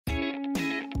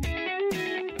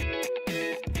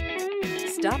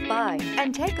Stop by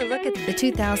and take a look at the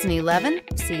 2011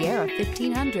 Sierra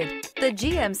 1500. The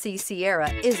GMC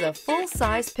Sierra is a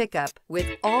full-size pickup with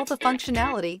all the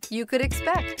functionality you could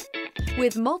expect.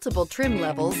 With multiple trim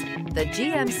levels, the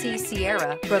GMC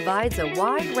Sierra provides a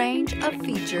wide range of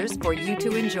features for you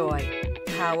to enjoy.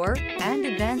 Power and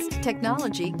advanced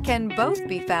technology can both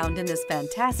be found in this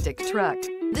fantastic truck.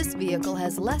 This vehicle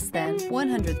has less than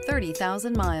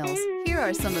 130,000 miles. Here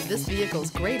are some of this vehicle's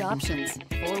great options: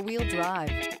 four-wheel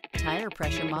drive, tire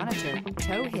pressure monitor,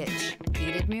 tow hitch,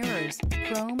 heated mirrors,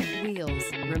 chrome wheels,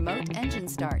 remote engine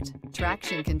start,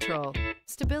 traction control,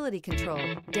 stability control,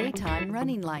 daytime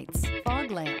running lights,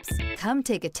 fog lamps. Come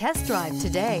take a test drive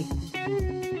today.